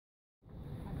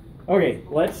Okay,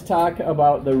 let's talk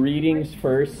about the readings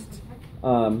first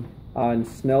on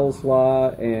Snell's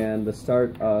law and the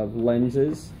start of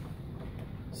lenses.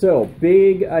 So,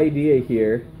 big idea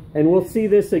here, and we'll see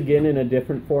this again in a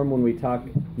different form when we talk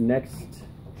next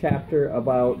chapter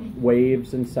about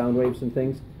waves and sound waves and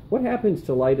things. What happens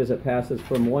to light as it passes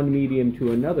from one medium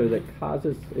to another that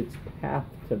causes its path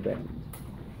to bend?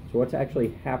 So what's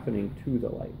actually happening to the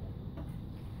light?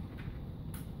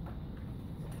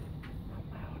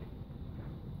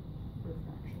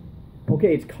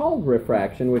 Okay, it's called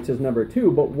refraction, which is number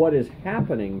 2, but what is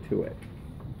happening to it?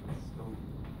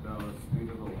 The speed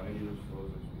of the light either slows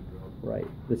or speeds up. Right,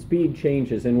 the speed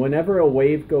changes, and whenever a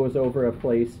wave goes over a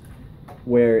place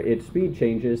where its speed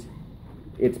changes,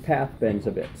 its path bends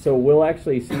a bit. So we'll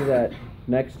actually see that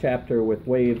next chapter with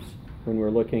waves when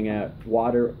we're looking at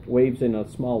waves in a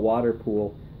small water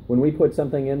pool. When we put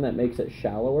something in that makes it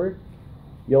shallower,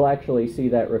 you'll actually see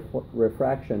that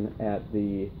refraction at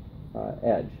the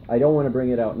edge. I don't want to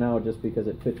bring it out now just because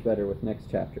it fits better with next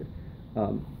chapter.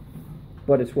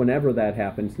 But it's whenever that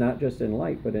happens, not just in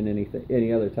light, but in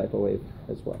any other type of wave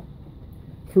as well.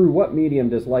 Through what medium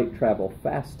does light travel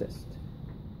fastest?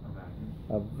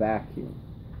 A vacuum.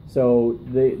 So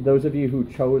those of you who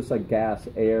chose like gas,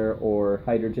 air, or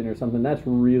hydrogen or something, that's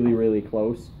really, really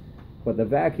close. But the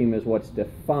vacuum is what's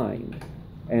defined,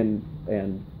 and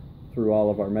through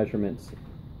all of our measurements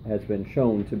has been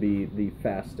shown to be the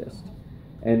fastest.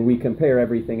 And we compare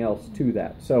everything else to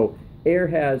that. So air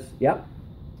has, yep.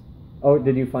 Oh,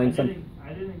 did you find something?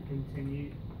 I didn't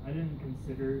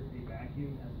consider a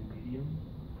vacuum as a medium.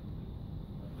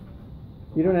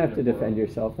 You don't have to defend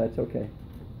yourself, that's okay.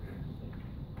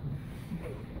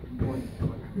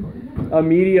 A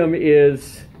medium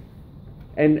is,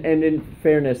 and in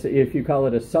fairness, if you call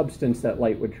it a substance that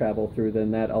light would travel through,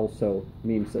 then that also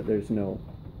means that there's no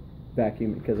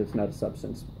vacuum because it's not a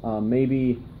substance.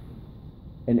 Maybe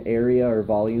an area or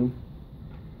volume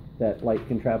that light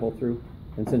can travel through.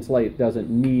 And since light doesn't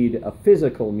need a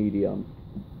physical medium,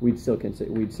 we'd still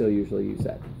usually use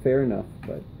that. Fair enough.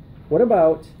 But what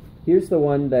about, here's the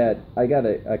one that I got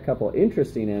a couple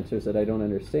interesting answers that I don't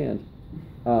understand.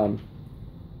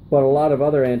 But a lot of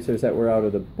other answers that were out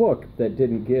of the book that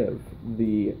didn't give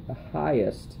the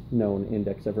highest known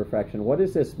index of refraction. What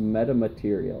is this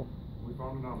metamaterial? We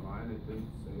found it online. It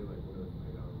didn't say like what it was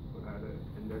made of, but had an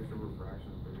index of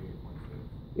refraction of 38.6.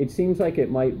 It seems like it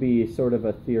might be sort of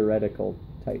a theoretical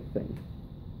type thing.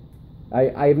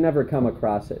 I've never come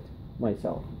across it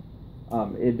myself.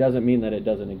 It doesn't mean that it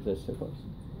doesn't exist, of course.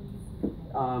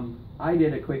 I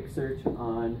did a quick search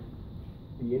on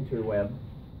the interweb.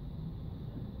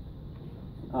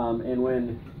 And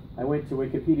when I went to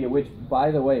Wikipedia, which,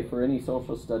 by the way, for any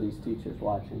social studies teachers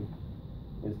watching,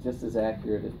 is just as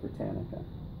accurate as Britannica,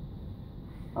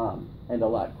 and a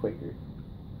lot quicker.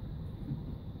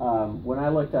 When I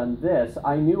looked on this,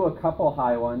 I knew a couple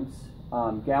high ones.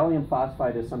 Gallium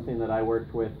phosphide is something that I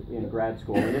worked with in grad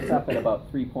school, and it's up at about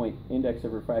index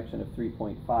of refraction of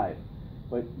 3.5.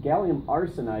 But gallium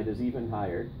arsenide is even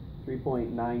higher,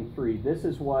 3.93. This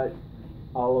is what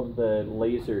all of the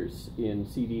lasers in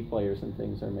CD players and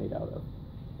things are made out of.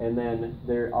 And then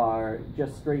there are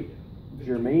just straight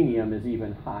germanium is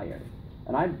even higher.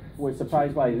 And I was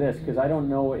surprised by this because I don't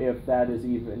know if that is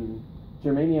even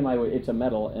germanium. It's a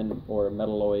metal or a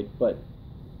metalloid, but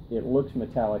it looks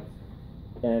metallic.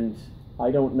 And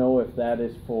I don't know if that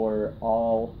is for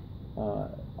all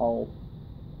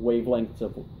wavelengths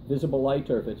of visible light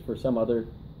or if it's for some other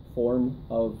form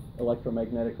of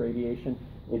electromagnetic radiation.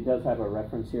 It does have a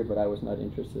reference here, but I was not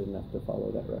interested enough to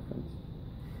follow that reference.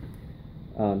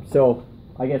 So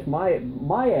I guess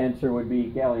my answer would be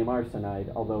gallium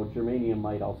arsenide, although germanium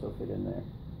might also fit in there.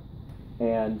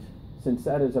 And since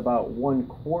that is about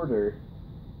 1/4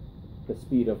 the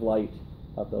speed of light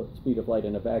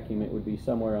in a vacuum, it would be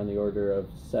somewhere on the order of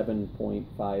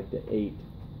 7.5 to 8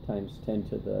 times 10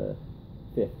 to the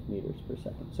 5th meters per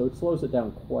second. So it slows it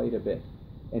down quite a bit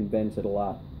and bends it a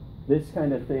lot. This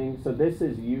kind of thing, so this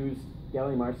is used,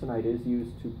 gallium arsenide is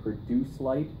used to produce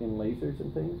light in lasers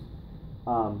and things.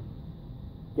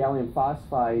 Gallium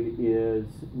phosphide is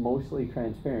mostly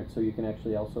transparent, so you can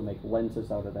actually also make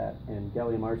lenses out of that, and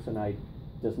gallium arsenide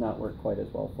does not work quite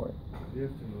as well for it. Do you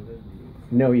have to know that?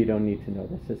 No, you don't need to know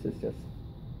this. This is just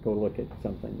go look at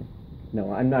something.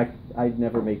 No, I'd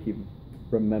never make you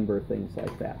remember things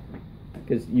like that.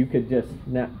 Because you could just,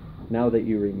 now that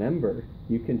you remember,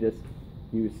 you can just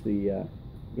use the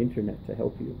internet to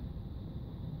help you.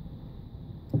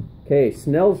 Okay,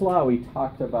 Snell's law we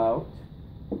talked about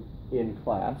in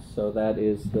class, so that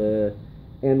is the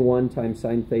n1 times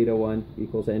sine theta 1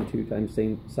 equals n2 times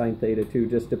sine theta 2,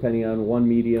 just depending on one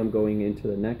medium going into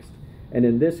the next. And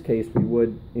in this case, we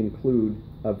would include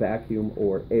a vacuum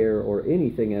or air or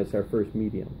anything as our first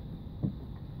medium.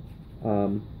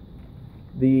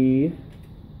 The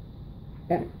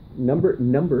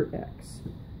number x.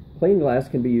 Plain glass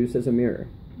can be used as a mirror,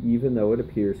 even though it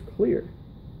appears clear.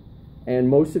 And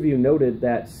most of you noted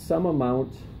that some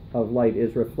amount of light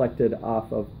is reflected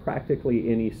off of practically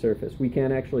any surface. We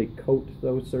can actually coat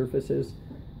those surfaces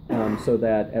so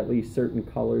that at least certain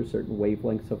colors, certain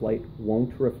wavelengths of light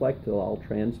won't reflect, they'll all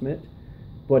transmit.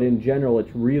 But in general,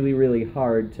 it's really, really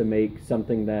hard to make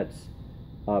something that's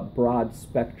a broad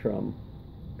spectrum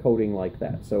coating like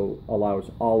that, so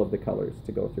allows all of the colors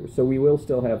to go through. So we will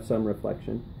still have some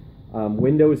reflection.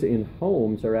 Windows in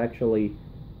homes are actually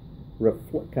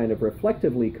kind of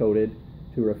reflectively coated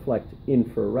to reflect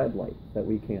infrared light that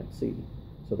we can't see,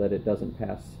 so that it doesn't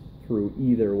pass through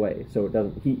either way, so it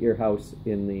doesn't heat your house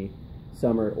in the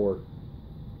summer or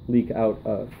leak out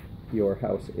of your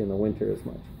house in the winter as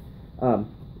much.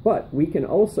 But we can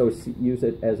also use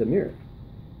it as a mirror.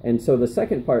 And so the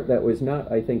second part that was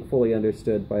not, I think, fully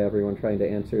understood by everyone trying to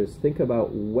answer is think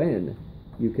about when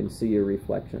you can see your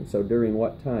reflection. So during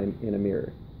what time in a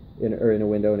mirror or in a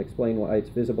window, and explain why it's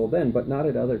visible then, but not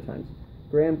at other times.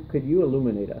 Graham, could you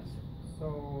illuminate us?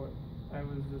 So I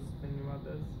was just thinking about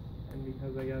this, and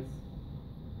because I guess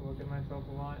I look at myself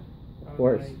a lot. Of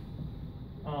course.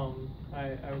 I was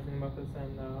thinking about this,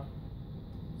 and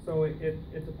so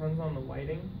it depends on the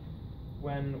lighting.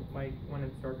 When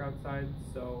it's dark outside,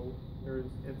 so there's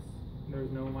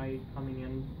no light coming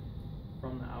in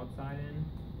from the outside in,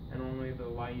 and only the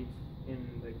light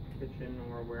in the kitchen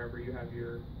or wherever you have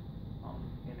your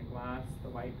in a glass, the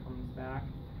light comes back,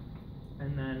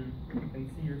 and then you can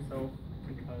see yourself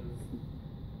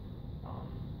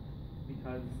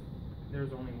because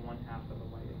there's only one half of the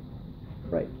lighting.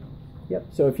 Right. Yep.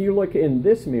 So if you look in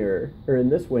this mirror or in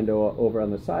this window over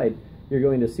on the side, you're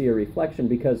going to see a reflection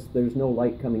because there's no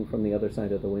light coming from the other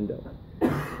side of the window.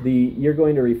 You're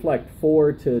going to reflect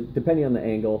depending on the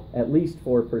angle, at least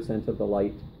 4% of the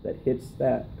light that hits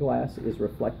that glass is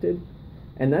reflected.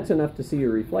 And that's enough to see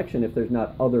your reflection if there's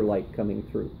not other light coming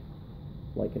through,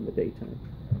 like in the daytime.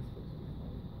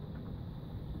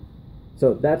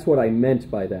 So that's what I meant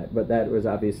by that, but that was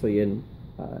obviously in,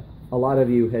 a lot of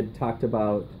you had talked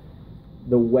about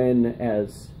the when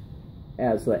as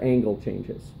the angle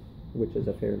changes, which is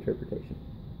a fair interpretation.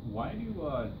 Why do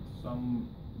some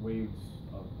waves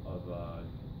of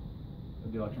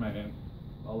the electromagnetic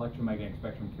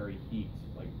spectrum carry heat,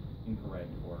 like infrared,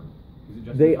 or is it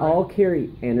just they infrared? all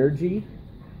carry energy.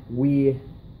 We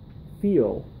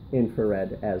feel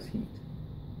infrared as heat.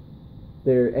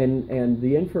 And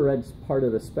the infrared's part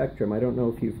of the spectrum. I don't know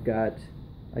if you've got,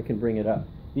 I can bring it up.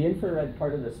 The infrared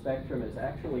part of the spectrum is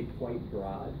actually quite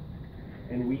broad,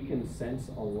 and we can sense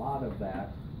a lot of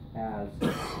that as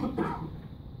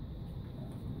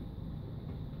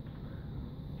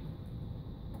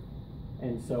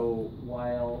and so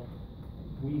while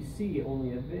we see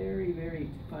only a very, very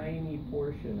tiny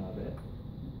portion of it,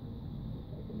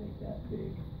 if I can make that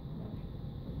big.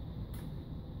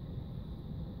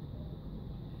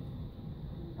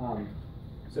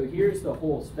 So here's the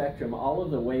whole spectrum. All of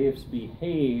the waves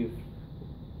behave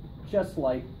just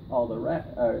like all the rest.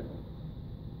 So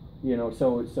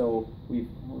we've.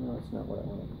 Well, no, that's not what I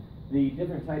wanted. The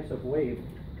different types of wave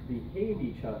behave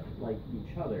like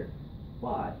each other,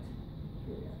 but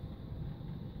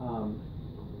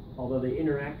although they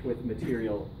interact with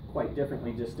material quite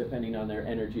differently, just depending on their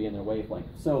energy and their wavelength.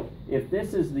 So if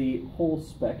this is the whole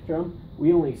spectrum,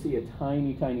 we only see a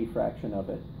tiny, tiny fraction of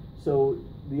it. So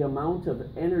the amount of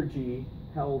energy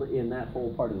held in that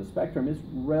whole part of the spectrum is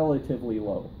relatively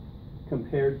low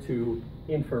compared to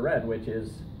infrared, which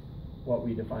is what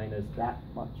we define as that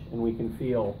much, and we can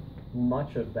feel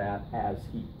much of that as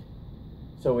heat.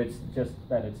 So it's just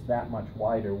that it's that much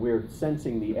wider. We're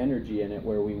sensing the energy in it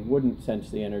where we wouldn't sense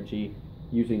the energy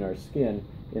using our skin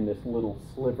in this little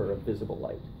sliver of visible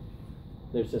light.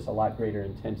 There's just a lot greater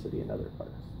intensity in other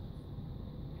parts.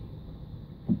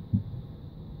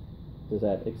 Does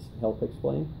that help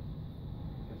explain?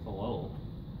 It's a little.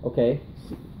 Okay.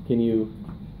 Can you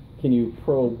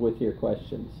probe with your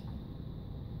questions?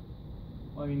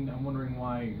 Well, I mean, I'm wondering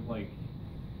why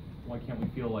can't we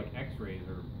feel like X-rays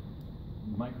or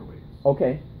microwaves?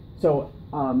 Okay. So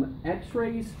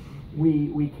X-rays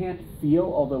we can't feel,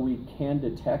 although we can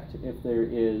detect if there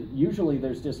is. Usually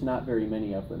there's just not very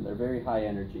many of them. They're very high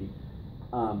energy.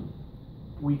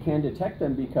 We can detect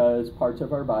them because parts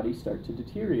of our body start to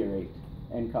deteriorate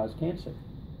and cause cancer.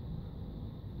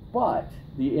 but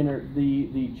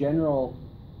the general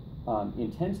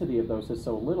intensity of those is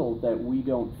so little that we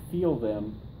don't feel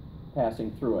them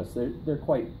passing through us. They're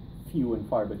quite few and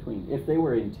far between. If they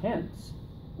were intense,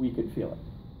 we could feel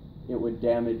it. It would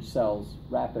damage cells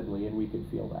rapidly, and we could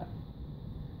feel that.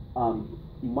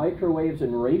 Microwaves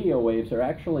and radio waves are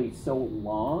actually so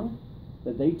long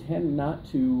that they tend not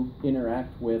to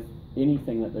interact with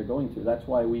anything that they're going through. That's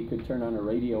why we could turn on a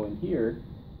radio in here,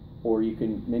 or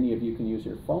many of you can use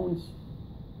your phones,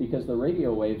 because the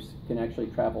radio waves can actually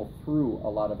travel through a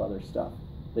lot of other stuff.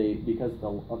 Because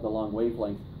of the long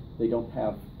wavelength, they don't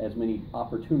have as many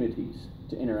opportunities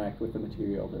to interact with the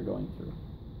material they're going through.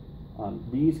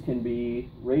 These can be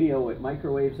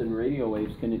microwaves and radio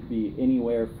waves can be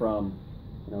anywhere from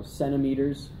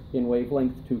centimeters in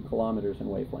wavelength to kilometers in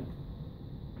wavelength.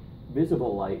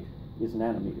 Visible light is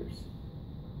nanometers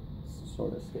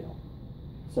sort of scale.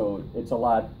 So it's a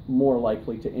lot more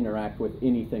likely to interact with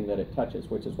anything that it touches,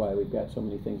 which is why we've got so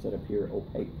many things that appear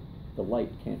opaque. The light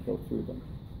can't go through them.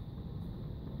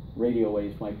 Radio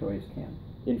waves, microwaves can.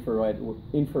 Infrared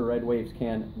waves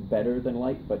can better than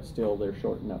light, but still they're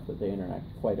short enough that they interact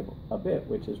quite a bit,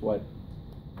 which is what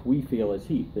we feel as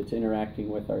heat that's interacting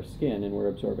with our skin, and we're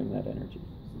absorbing that energy.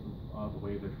 The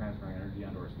waves are transferring energy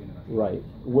onto our skin. Right.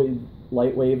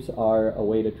 Light waves are a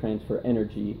way to transfer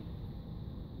energy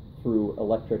through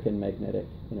electric and magnetic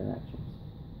interactions.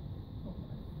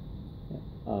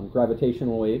 Yeah.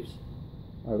 Gravitational waves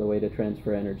are the way to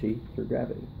transfer energy through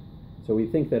gravity. So we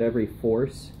think that every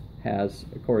force has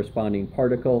a corresponding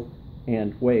particle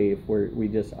and wave, where we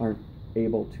just aren't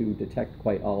able to detect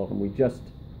quite all of them.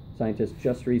 Scientists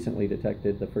just recently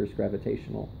detected the first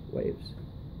gravitational waves.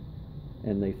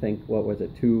 And they think, what was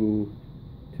it, two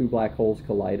black holes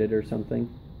collided or something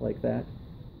like that,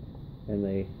 and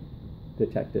they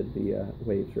detected the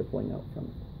waves rippling out from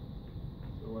it.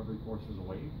 So every force is a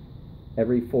wave?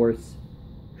 Every force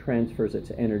transfers its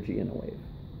energy in a wave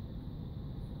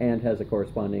and has a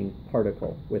corresponding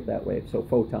particle with that wave. So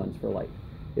photons for light.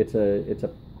 It's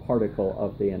a particle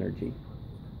of the energy.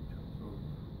 So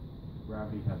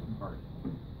gravity has a part.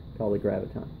 Called a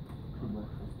graviton.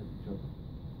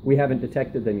 We haven't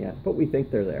detected them yet, but we think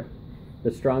they're there.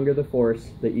 The stronger the force,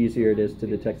 the easier it is to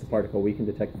detect the particle. We can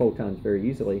detect photons very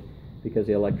easily because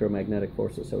the electromagnetic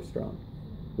force is so strong.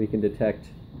 We can detect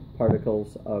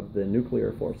particles of the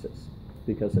nuclear forces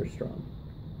because they're strong.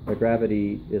 But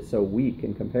gravity is so weak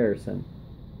in comparison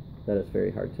that it's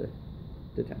very hard to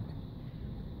detect.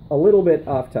 A little bit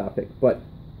off topic, but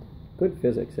good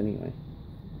physics anyway.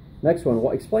 Next one,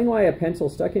 explain why a pencil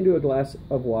stuck into a glass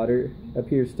of water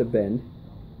appears to bend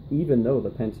even though the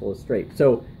pencil is straight.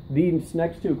 So these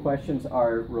next two questions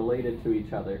are related to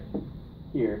each other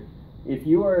here. If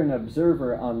you are an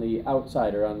observer on the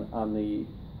outside or on the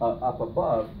up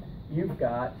above, you've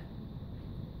got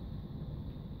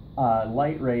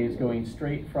light rays going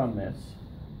straight from this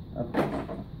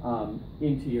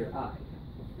into your eye.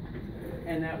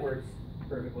 And that works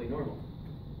perfectly normal.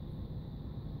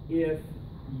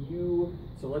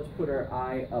 So let's put our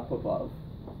eye up above.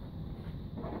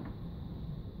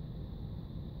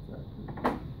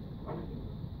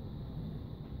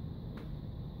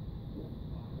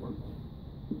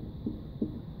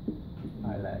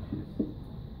 Eyelashes.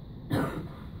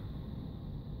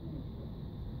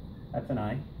 That's an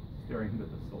eye. Staring into the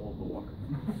soul of the water.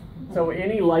 So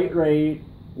any light ray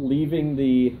leaving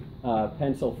the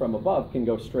pencil from above can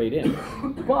go straight in.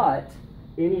 But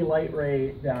any light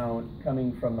ray down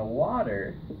coming from the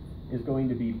water is going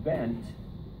to be bent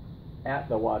at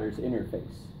the water's interface.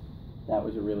 That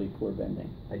was a really poor bending.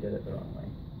 I did it the wrong way.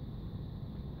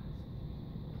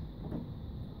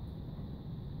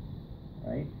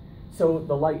 Right? So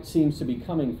the light seems to be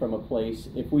coming from a place.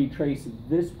 If we trace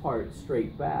this part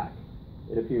straight back,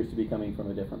 it appears to be coming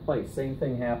from a different place. Same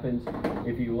thing happens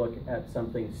if you look at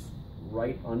something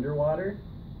right underwater.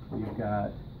 You've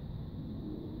got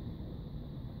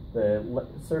the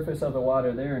surface of the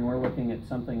water there, and we're looking at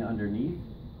something underneath.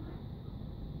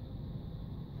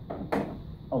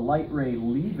 A light ray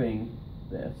leaving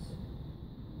this,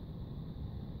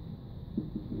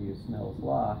 we use Snell's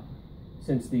law,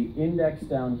 since the index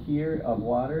down here of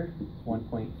water is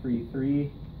 1.33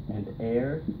 and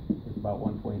air is about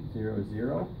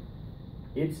 1.00,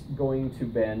 it's going to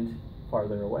bend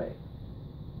farther away.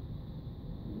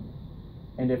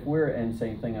 And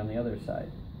same thing on the other side.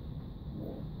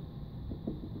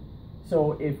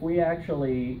 So if we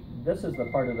this is the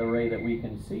part of the ray that we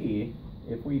can see.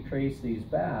 If we trace these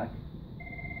back,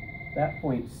 that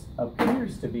point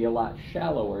appears to be a lot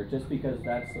shallower just because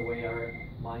that's the way our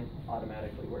mind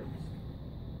automatically works.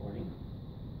 Morning.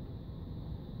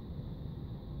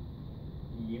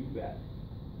 You bet.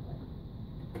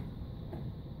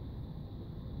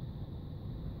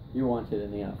 You want it in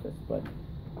the office, but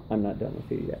I'm not done with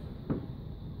you yet.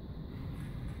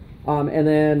 And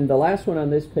then the last one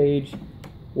on this page,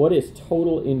 what is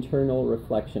total internal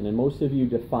reflection? And most of you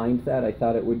defined that. I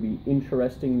thought it would be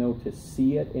interesting, though, to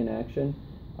see it in action.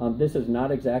 This is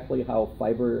not exactly how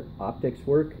fiber optics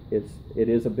work. It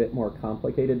is a bit more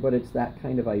complicated, but it's that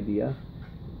kind of idea.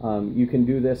 You can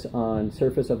do this on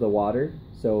surface of the water.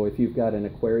 So if you've got an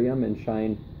aquarium and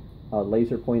shine a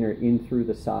laser pointer in through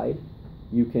the side,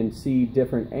 you can see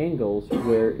different angles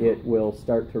where it will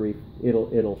start to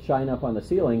it'll shine up on the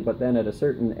ceiling, but then at a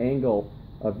certain angle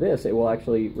of this, it will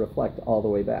actually reflect all the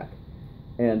way back.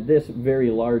 And this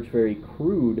very large, very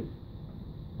crude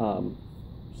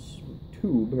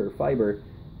tube or fiber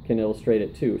can illustrate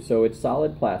it too. So it's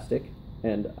solid plastic,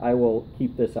 and I will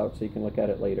keep this out so you can look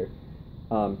at it later.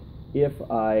 If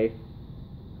I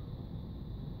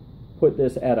put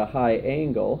this at a high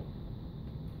angle,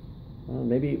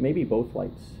 maybe both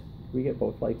lights. Can we get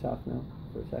both lights off now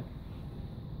for a sec?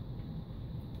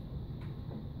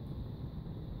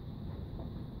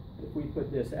 If we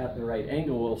put this at the right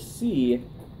angle, we'll see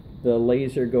the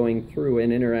laser going through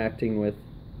and interacting with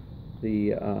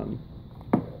the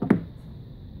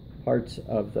parts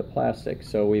of the plastic.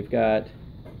 So we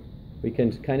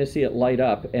can kind of see it light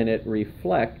up, and it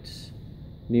reflects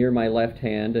near my left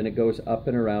hand, and it goes up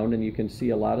and around, and you can see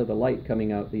a lot of the light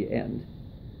coming out the end.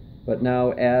 But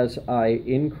now as I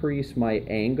increase my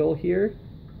angle here,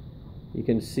 you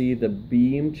can see the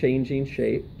beam changing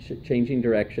shape, changing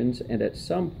directions, and at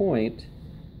some point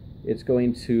it's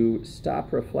going to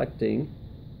stop reflecting.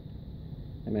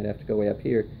 I might have to go way up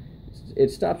here.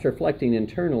 It stops reflecting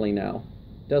internally now.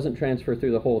 Doesn't transfer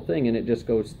through the whole thing, and it just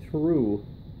goes through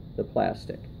the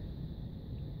plastic.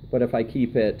 But if I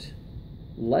keep it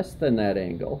less than that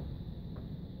angle,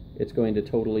 it's going to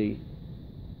totally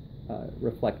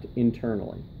reflect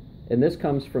internally. And this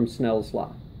comes from Snell's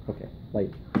law. Okay,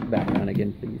 light back on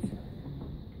again, please.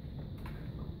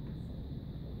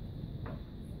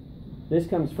 This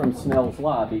comes from Snell's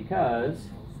law because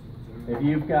if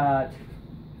you've got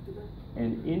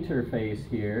an interface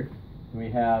here, we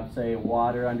have, say,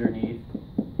 water underneath,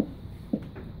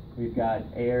 we've got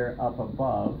air up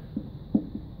above,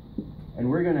 and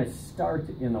we're going to start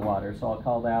in the water, so I'll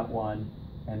call that 1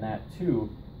 and that 2.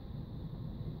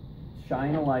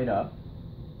 Shine a light up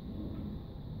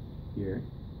here.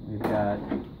 We've got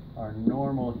our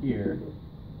normal here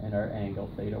and our angle,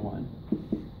 theta 1.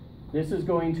 This is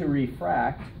going to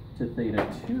refract to theta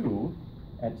 2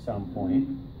 at some point.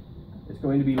 It's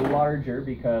going to be larger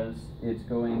because it's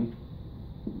going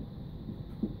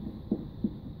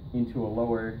into a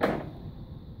lower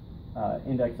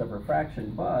index of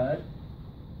refraction, but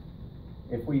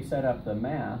if we set up the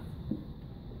math,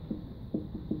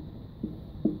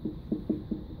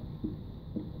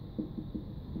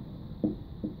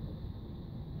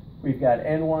 we've got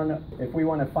n1, if we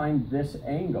want to find this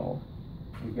angle,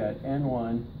 we've got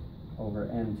n1 over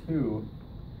n2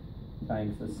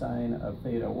 times the sine of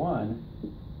theta 1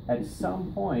 at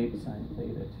some point, sine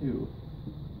theta 2.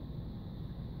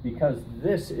 Because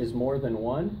this is more than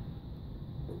 1,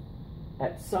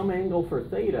 at some angle for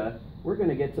theta, we're going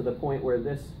to get to the point where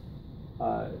this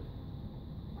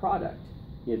product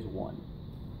is 1.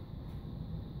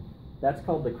 That's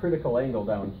called the critical angle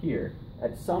down here.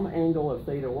 At some angle of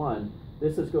theta 1,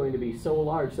 this is going to be so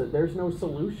large that there's no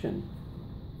solution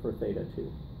for theta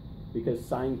 2, because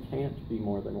sine can't be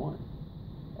more than 1.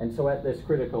 And so at this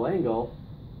critical angle,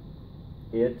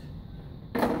 it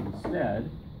instead,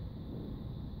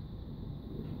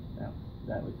 now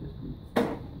that would just be,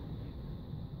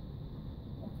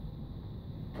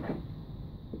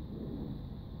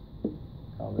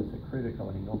 call this a critical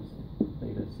angle,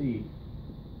 theta c,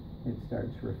 it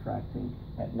starts refracting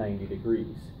at 90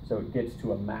 degrees. So it gets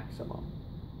to a maximum.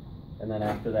 And then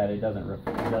after that, it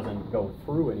doesn't go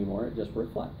through anymore, it just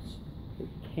reflects. You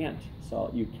can't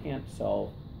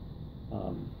solve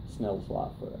Snell's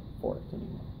law for it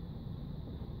anymore.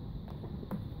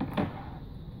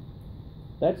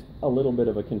 That's a little bit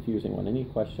of a confusing one. Any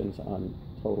questions on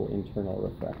total internal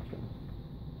refraction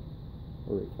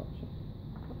or reflection?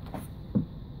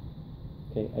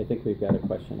 Okay, I think we've got a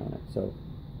question on it, so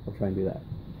we'll try and do that.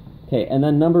 Okay, and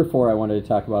then number 4 I wanted to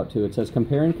talk about too. It says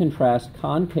compare and contrast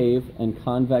concave and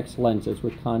convex lenses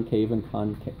with concave and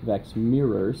convex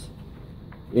mirrors.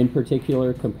 In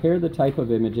particular, compare the type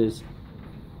of images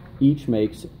each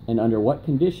makes and under what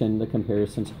condition the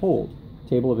comparisons hold.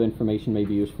 Table of information may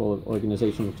be useful as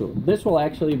organizational tool. This will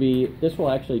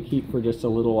actually keep for just a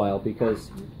little while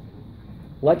because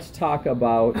let's talk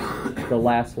about the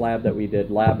last lab that we did,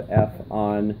 Lab F,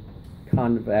 on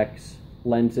convex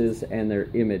lenses and their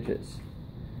images.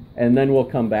 And then we'll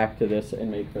come back to this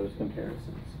and make those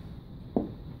comparisons.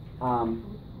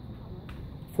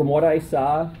 From what I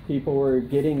saw, people were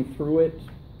getting through it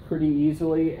pretty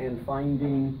easily and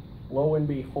finding, lo and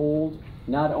behold,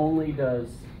 not only does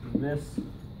this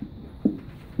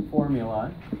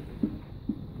formula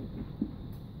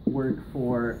work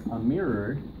for a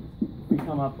mirror, we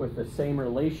come up with the same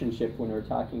relationship when we're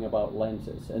talking about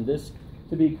lenses. And this,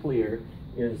 to be clear,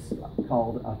 is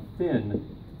called a thin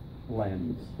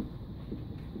lens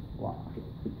law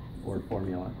or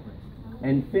formula.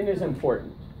 And thin is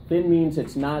important. Thin means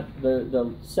it's not,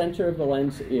 the center of the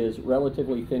lens is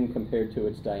relatively thin compared to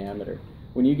its diameter.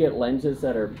 When you get lenses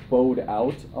that are bowed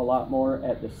out a lot more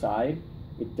at the side,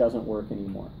 it doesn't work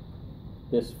anymore.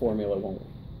 This formula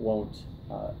won't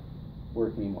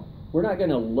work anymore. We're not going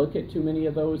to look at too many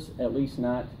of those, at least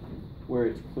not where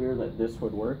it's clear that this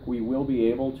would work. We will be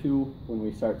able to when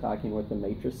we start talking with the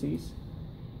matrices.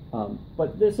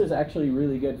 But this is actually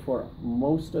really good for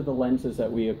most of the lenses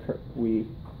that we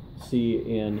see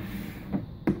in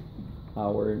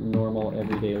our normal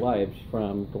everyday lives.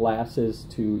 From glasses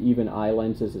to even eye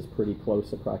lenses is pretty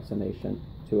close approximation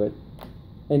to it.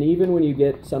 And even when you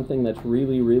get something that's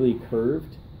really, really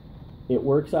curved, it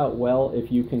works out well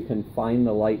if you can confine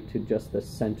the light to just the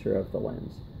center of the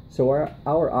lens. So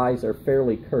our eyes are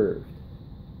fairly curved.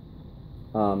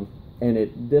 And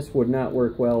this would not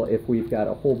work well if we've got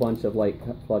a whole bunch of light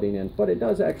flooding in. But it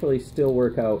does actually still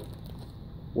work out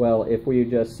well if we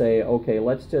just say, okay,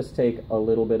 let's just take a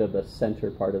little bit of the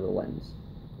center part of the lens,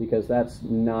 because that's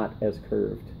not as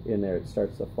curved in there. It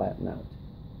starts to flatten out.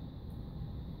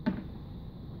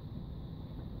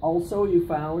 Also, you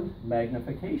found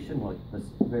magnification looked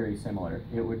very similar.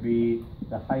 It would be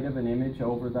the height of an image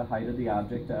over the height of the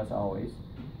object, as always.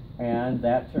 And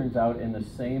that turns out in the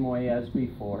same way as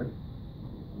before,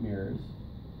 mirrors,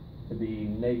 to be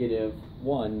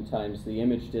 -1 times the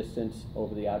image distance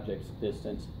over the object's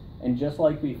distance. And just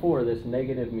like before, this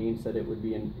negative means that it would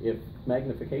be, if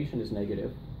magnification is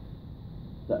negative,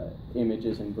 the image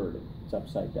is inverted. It's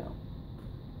upside down.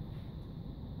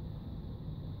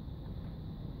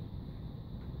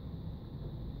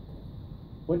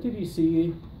 What did you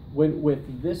see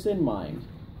with this in mind?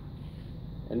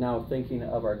 And now thinking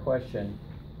of our question,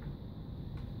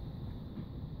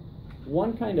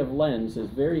 one kind of lens is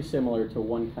very similar to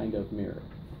one kind of mirror.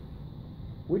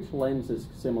 Which lens is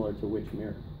similar to which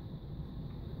mirror?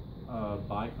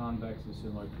 Biconvex is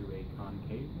similar to a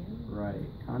concave mirror? Right,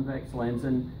 convex lens,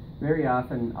 and very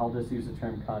often, I'll just use the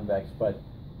term convex, but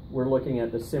we're looking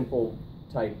at the simple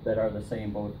type that are the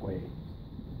same both ways.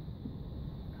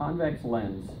 Convex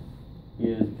lens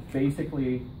is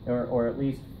basically, or at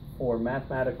least for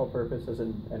mathematical purposes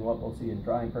and what we'll see in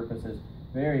drawing purposes,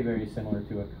 very, very similar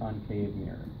to a concave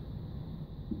mirror.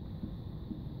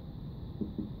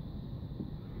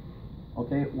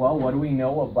 Okay, well, what do we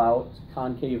know about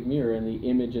concave mirror and the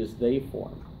images they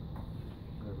form?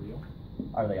 They're real?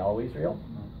 Are they always real?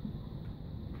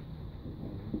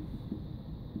 No.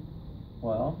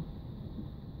 Well,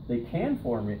 they can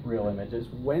form real images.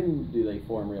 When do they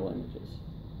form real images?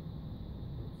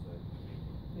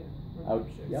 Out,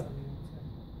 yep.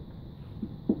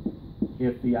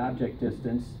 If the object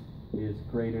distance is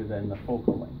greater than the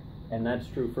focal length. And that's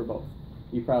true for both.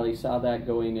 You probably saw that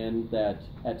going in, that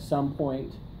at some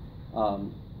point,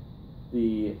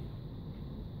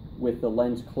 with the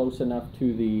lens close enough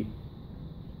to the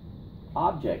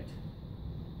object,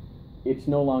 it's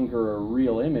no longer a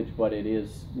real image, but it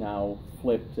is now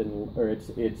flipped, or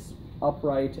it's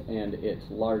upright and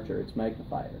it's larger, it's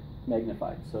magnified.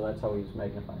 So that's how we use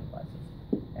magnifying glasses.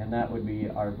 And that would be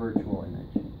our virtual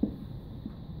image.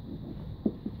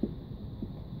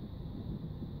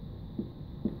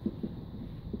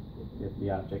 If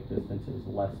the object distance is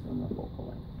less than the focal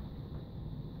length.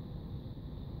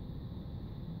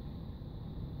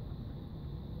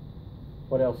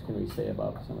 What else can we say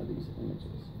about some of these images?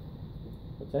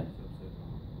 What's that?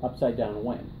 Upside down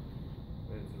when?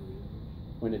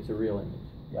 When it's a real image.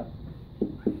 Yep.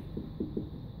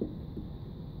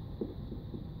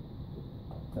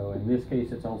 So in this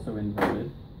case, it's also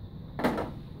inverted.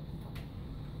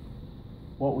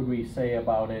 What would we say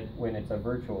about it when it's a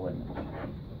virtual image?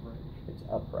 It's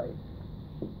upright.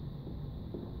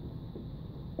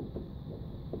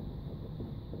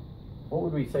 What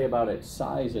would we say about its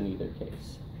size in either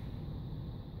case?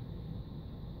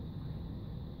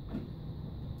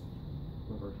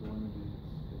 For virtual images,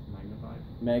 it's magnified?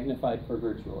 Magnified for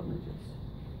virtual images.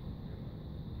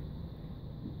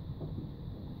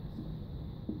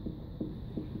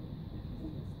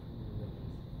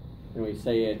 and we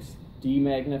say it's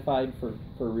demagnified for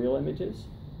real images.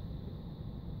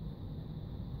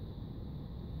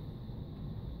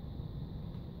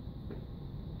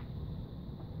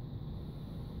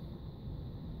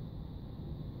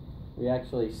 We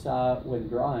actually saw when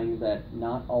drawing that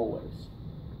not always.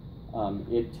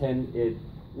 It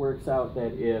works out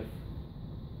that if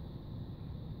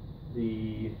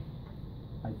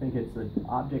I think it's the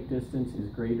object distance is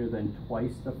greater than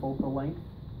twice the focal length,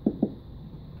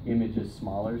 image is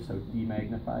smaller, so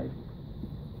demagnified.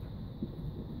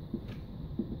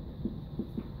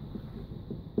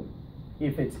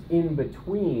 If it's in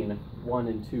between 1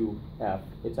 and 2f,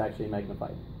 it's actually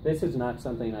magnified. This is not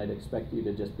something I'd expect you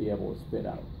to just be able to spit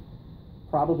out.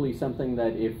 Probably something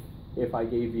that if I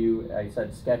gave you, I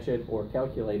said sketch it or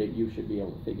calculate it, you should be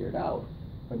able to figure it out,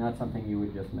 but not something you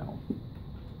would just know.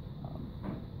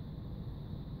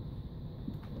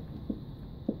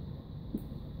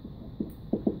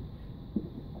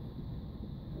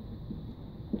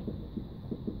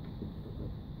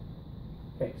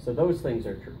 Okay, so those things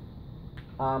are true.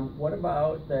 What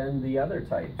about then the other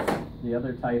types? The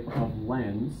other type of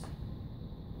lens,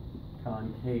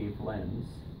 concave lens,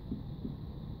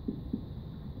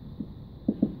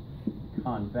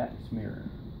 convex mirror.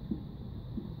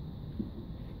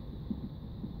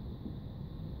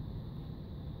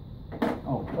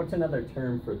 Oh, what's another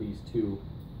term for these two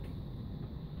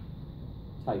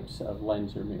types of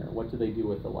lens or mirror? What do they do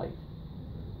with the light?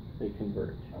 They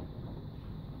converge.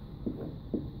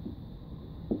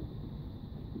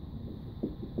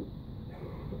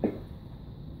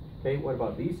 Okay, what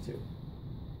about these two?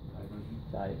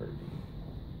 Diverging.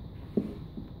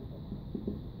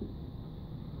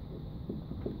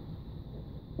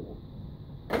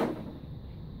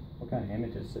 What kind of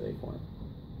images do they form?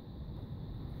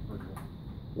 Virtual.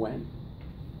 When?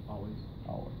 Always.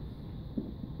 Always.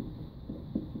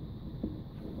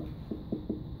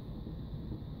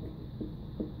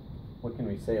 What can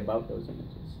we say about those images?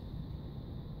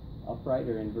 Upright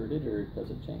or inverted, or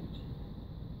does it change?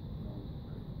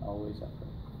 Always upright.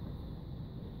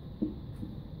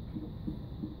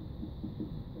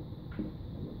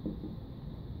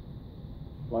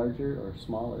 Larger or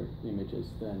smaller images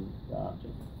than the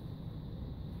object?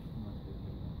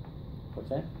 What's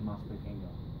that? Más pequeño.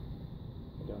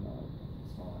 I don't know.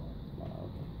 Smaller. Smaller,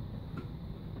 okay.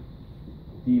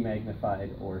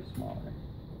 Demagnified or smaller.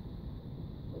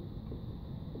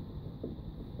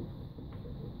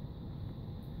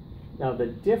 Now the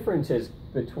differences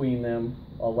between them,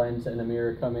 a lens and a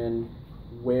mirror, come in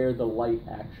where the light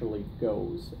actually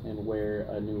goes and where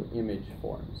a new image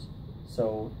forms.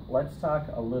 So let's talk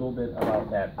a little bit about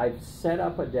that. I've set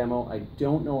up a demo. I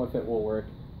don't know if it will work.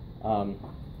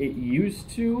 It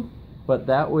used to, but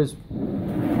that was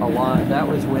a lot. That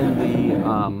was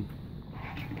when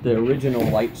the original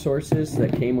light sources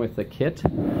that came with the kit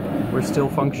were still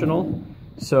functional.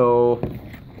 So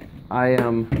I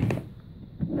am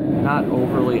not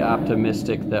overly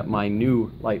optimistic that my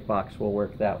new light box will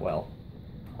work that well.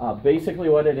 Basically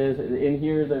what it is, in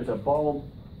here there's a bulb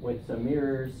with some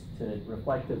mirrors to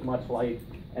reflect as much light,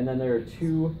 and then there are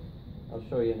two, I'll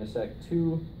show you in a sec,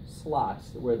 two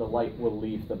slots where the light will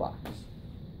leave the box.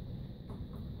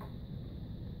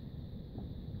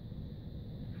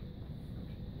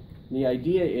 The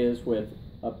idea is with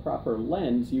a proper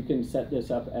lens, you can set this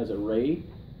up as a ray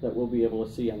that we'll be able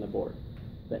to see on the board.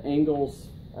 The angles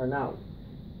are now,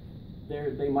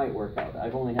 they might work out.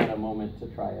 I've only had a moment to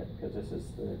try it because this is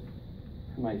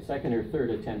my second or third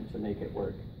attempt to make it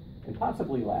work, and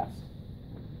possibly last.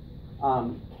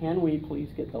 Can we please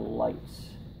get the lights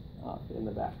up in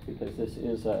the back, because this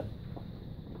is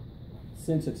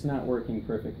since it's not working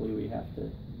perfectly, we have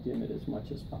to dim it as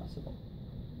much as possible.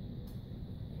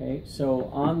 Okay, so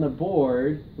on the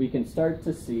board, we can start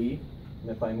to see, and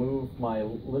if I move my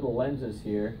little lenses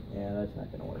here, yeah, that's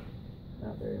not going to work.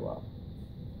 Not very well.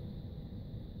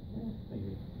 Yeah,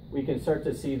 maybe. We can start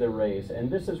to see the rays,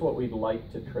 and this is what we'd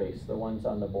like to trace, the ones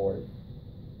on the board.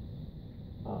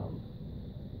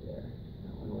 There,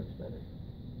 that one works better.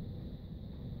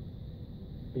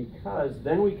 Because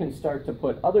then we can start to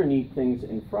put other neat things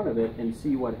in front of it and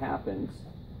see what happens.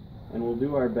 And we'll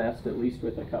do our best, at least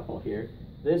with a couple here.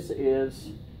 This is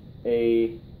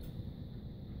a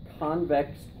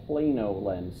convex plano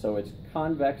lens. So it's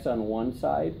convex on one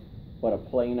side, but a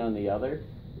plane on the other.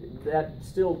 That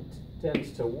still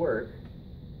tends to work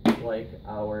like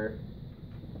our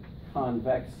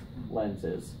convex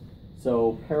lenses.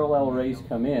 So parallel rays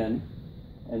come in,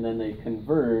 and then they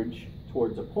converge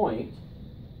towards a point,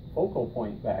 focal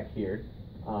point back here.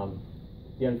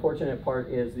 The unfortunate part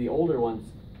is the older ones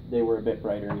they were a bit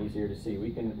brighter and easier to see.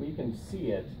 We can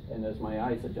see it, and as my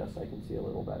eyes adjust, I can see a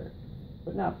little better,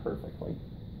 but not perfectly.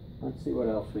 Let's see what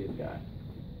else we've got.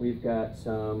 We've got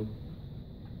some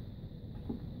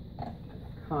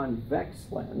convex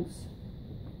lens.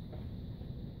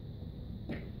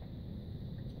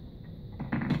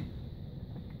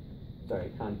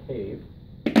 Sorry, concave.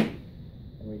 And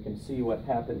we can see what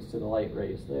happens to the light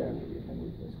rays there. Maybe if I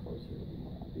move this closer, it'll be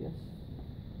more obvious.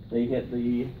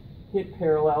 They hit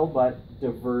parallel but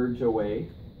diverge away.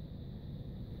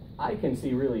 I can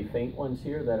see really faint ones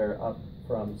here that are up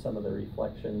from some of the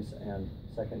reflections and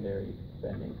secondary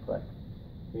bending, but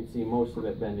you see most of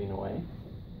it bending away.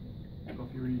 So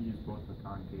if you were to use both a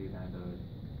concave and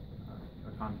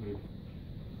a concave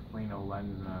plano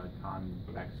lens and a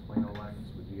convex plano lens,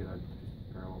 would you get a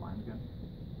just parallel line again?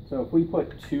 So if we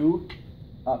put two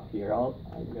up here,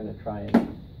 I'm going to try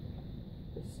and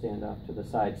just stand off to the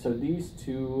side. So these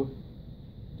two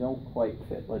don't quite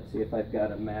fit. Let's see if I've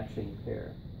got a matching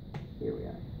pair. Here we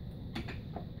are.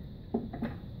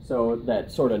 So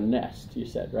that sort of nest, you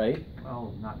said, right?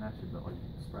 Well, not nested, but like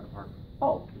spread apart.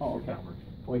 Oh, okay. Downward.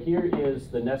 Well, here is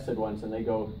the nested ones, and they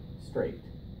go straight.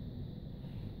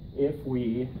 If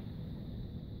we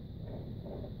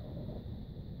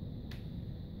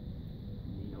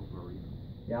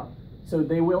yeah, so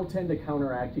they will tend to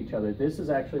counteract each other. This is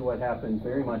actually what happens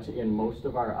very much in most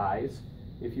of our eyes.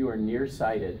 If you are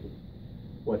nearsighted,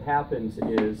 what happens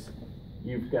is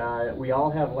we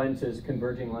all have lenses,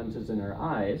 converging lenses in our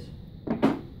eyes.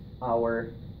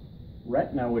 Our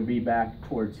retina would be back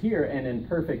towards here, and in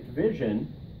perfect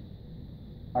vision,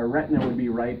 our retina would be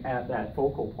right at that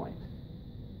focal point.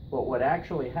 But what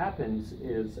actually happens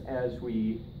is as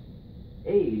we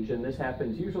age, and this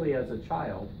happens usually as a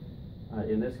child,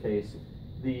 in this case,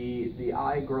 the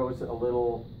eye grows a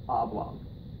little oblong.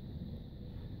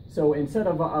 So instead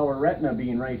of our retina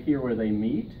being right here where they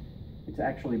meet, it's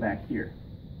actually back here.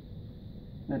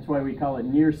 That's why we call it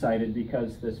nearsighted,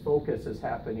 because this focus is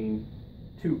happening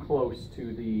too close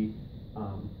to the,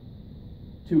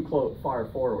 far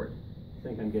forward. I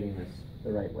think I'm getting this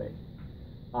the right way.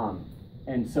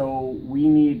 And so we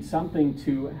need something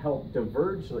to help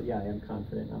diverge. Yeah, I am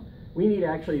confident now. We need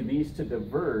actually these to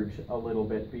diverge a little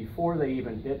bit before they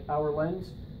even hit our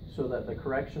lens, so that the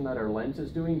correction that our lens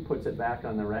is doing puts it back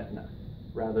on the retina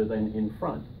rather than in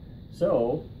front.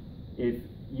 So if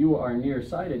you are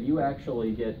nearsighted, you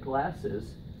actually get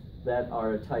glasses that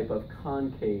are a type of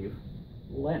concave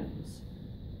lens.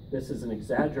 This is an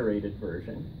exaggerated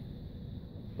version,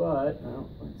 but well,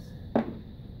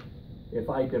 if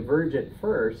I diverge it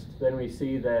first, then we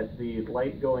see that the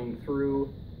light going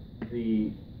through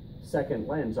the second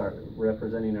lens,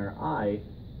 representing our eye,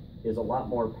 is a lot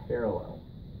more parallel.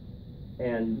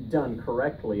 And done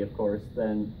correctly, of course,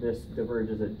 then this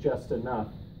diverges it just enough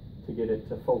to get it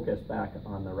to focus back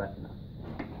on the retina.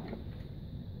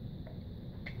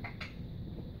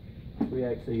 We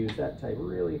actually use that type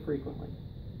really frequently.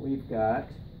 We've got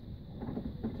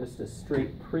just a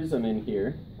straight prism in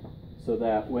here, so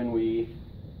that when we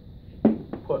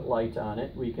put light on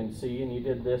it, we can see, and you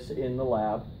did this in the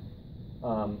lab,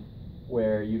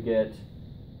 where you get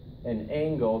an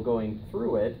angle going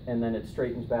through it, and then it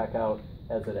straightens back out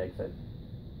as it exits.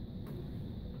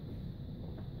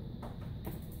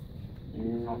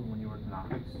 When you worked in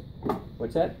optics?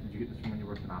 What's that? Did you get this from when you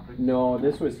worked in optics? No,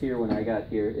 this was here when I got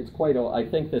here. It's quite old. I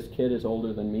think this kid is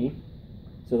older than me,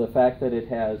 so the fact that it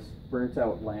has burnt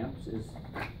out lamps is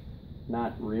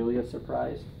not really a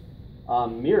surprise.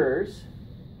 Mirrors,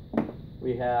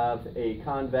 we have a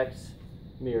convex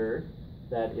mirror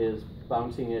that is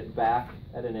bouncing it back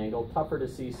at an angle. Tougher to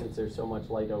see since there's so much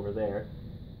light over there,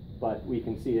 but we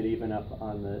can see it even up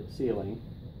on the ceiling,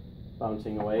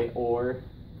 bouncing away. Or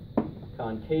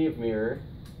concave mirror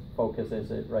focuses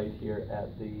it right here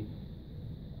at the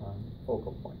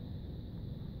focal point.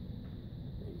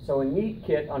 So a neat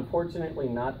kit, unfortunately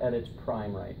not at its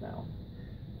prime right now.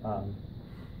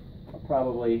 I'll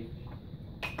probably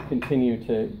continue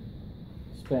to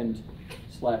spend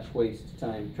 / waste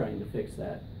time trying to fix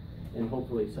that, and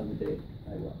hopefully someday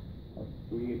I will.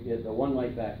 We get the one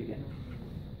light back again.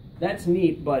 That's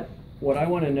neat, but what I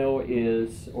want to know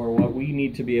is, or what we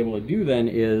need to be able to do then,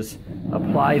 is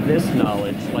apply this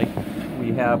knowledge like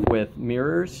we have with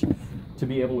mirrors to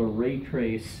be able to ray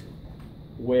trace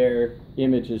where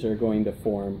images are going to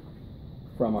form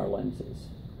from our lenses.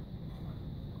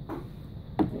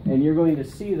 And you're going to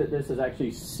see that this is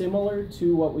actually similar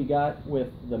to what we got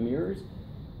with the mirrors,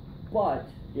 but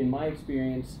in my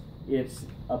experience, it's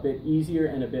a bit easier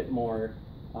and a bit more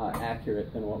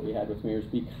accurate than what we had with mirrors,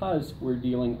 because we're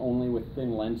dealing only with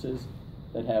thin lenses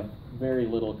that have very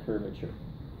little curvature.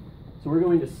 So we're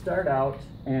going to start out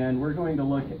and we're going to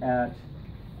look at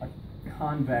a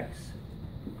convex,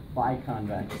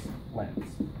 biconvex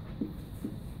lens.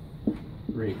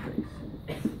 Ray trace.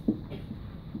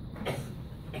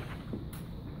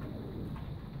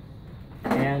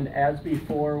 And as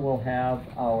before, we'll have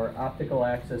our optical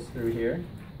axis through here.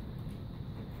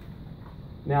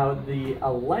 Now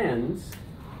a lens,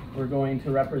 we're going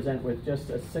to represent with just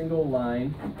a single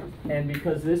line. And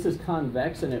because this is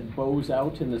convex and it bows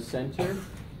out in the center,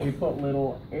 we put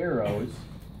little arrows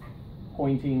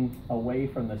pointing away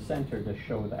from the center to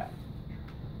show that.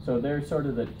 So they're sort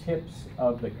of the tips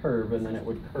of the curve, and then it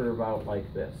would curve out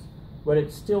like this. But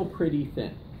it's still pretty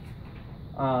thin.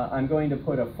 I'm going to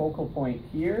put a focal point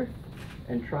here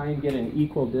and try and get an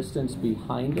equal distance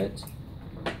behind it,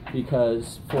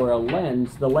 because for a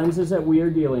lens, the lenses that we are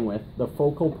dealing with, the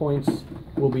focal points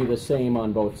will be the same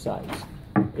on both sides.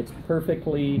 It's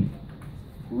perfectly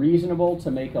reasonable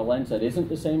to make a lens that isn't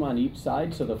the same on each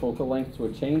side, so the focal lengths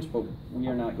would change, but we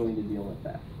are not going to deal with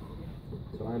that.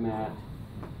 So I'm at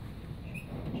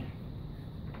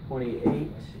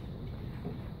 28,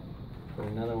 put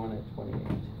another one at 28.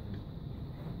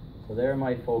 So there are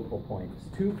my focal points.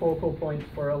 2 focal points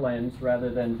for a lens rather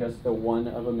than just the one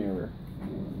of a mirror.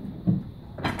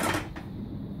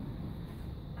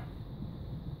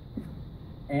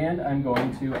 And I'm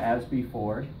going to, as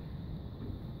before,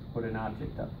 put an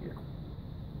object up here.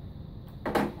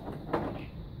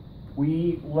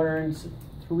 We learned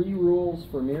 3 rules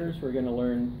for mirrors. We're going to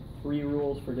learn 3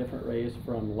 rules for different rays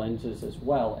from lenses as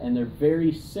well, and they're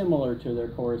very similar to their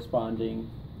corresponding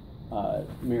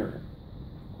mirror.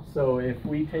 So if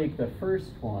we take the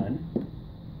first one,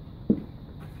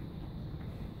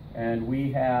 and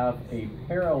we have a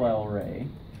parallel ray,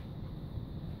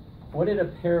 what did a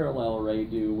parallel ray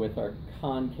do with our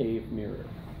concave mirror?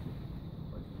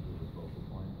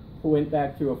 Went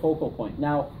back through a focal point.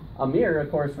 Now, a mirror,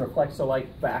 of course, reflects the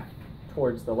light back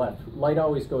towards the left. Light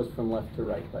always goes from left to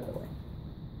right, by the way.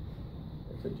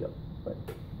 It's a joke, but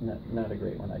not a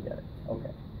great one, I get it.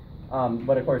 Okay.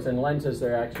 But of course, in lenses,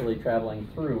 they're actually traveling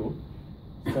through.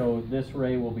 So this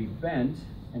ray will be bent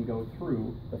and go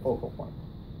through the focal point.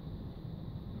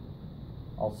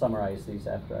 I'll summarize these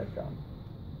after I've drawn.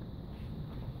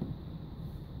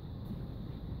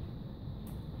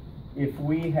 If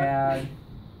we had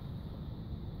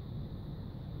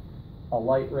a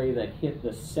light ray that hit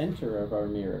the center of our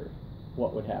mirror,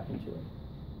 what would happen to it?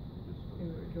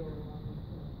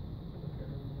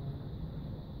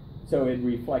 So it'd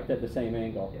reflect at the same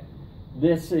angle. Yeah.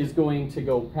 This is going to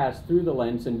go pass through the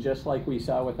lens, and just like we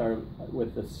saw with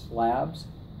the slabs,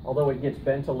 although it gets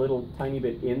bent a little tiny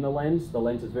bit in the lens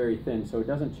is very thin, so it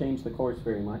doesn't change the course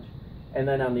very much. And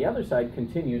then on the other side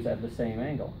continues at the same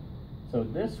angle. So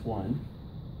this one,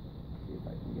 see if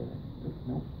I can get it.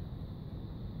 Nope.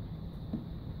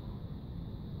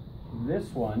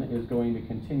 This one is going to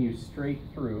continue straight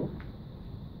through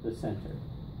the center.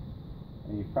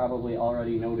 And you've probably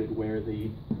already noted where the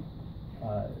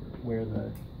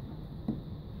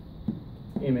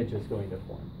image is going to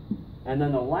form. And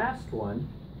then the last one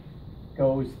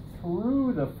goes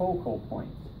through the focal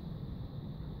point.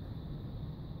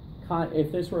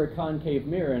 If this were a concave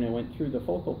mirror and it went through the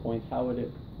focal point, how would it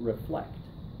reflect?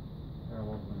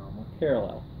 Parallel to the normal.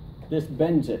 Parallel. This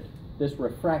bends it. This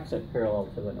refracts it parallel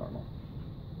to the normal.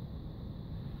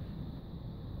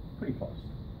 Pretty close.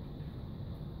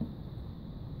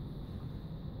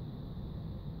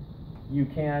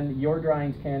 Your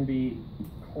drawings can be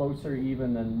closer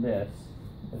even than this,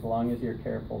 as long as you're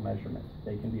careful measurement.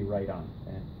 They can be right on.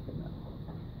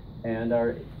 And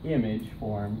our image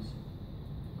forms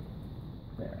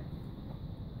there.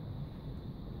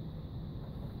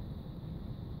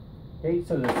 Okay,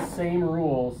 so the same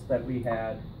rules that we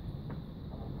had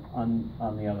on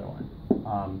the other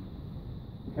one.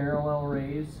 Parallel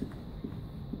rays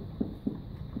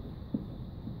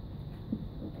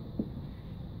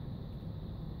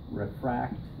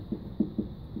refract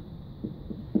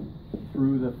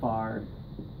through the far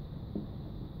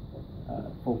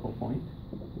focal point.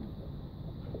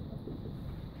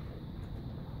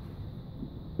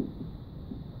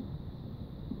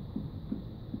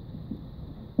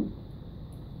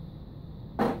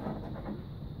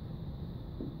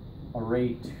 A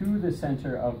ray to the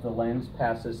center of the lens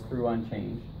passes through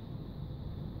unchanged.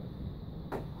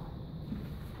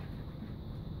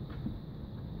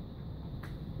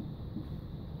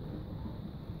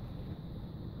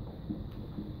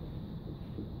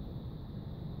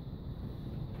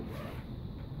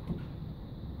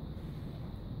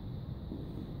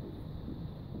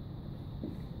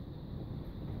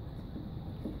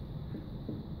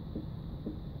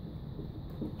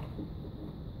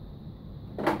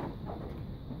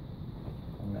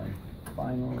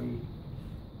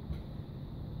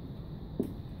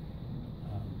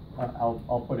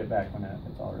 I'll put it back when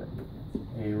it's all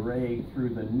ready. A ray through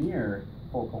the near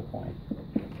focal point.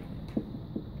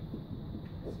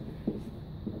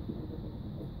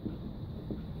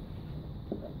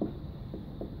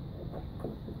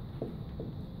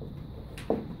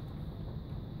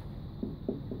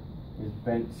 Is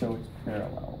bent so it's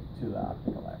parallel to the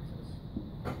optical axis.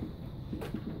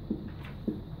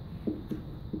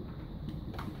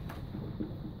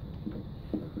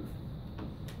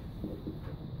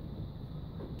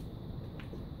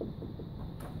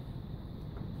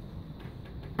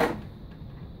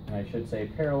 And I should say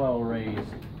parallel rays,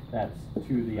 that's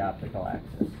to the optical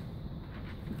axis.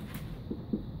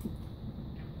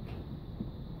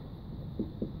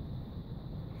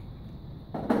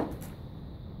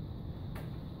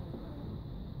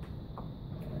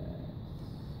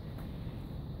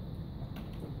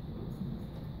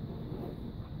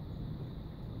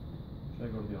 Should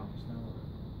I go to the office now?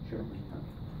 Or? Sure.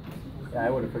 Yeah, I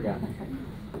would have forgotten.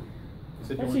 You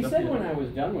said you As weren't she done said yet? when I was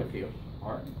done with you.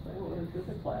 All right. I wanted to do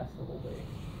the class the whole day.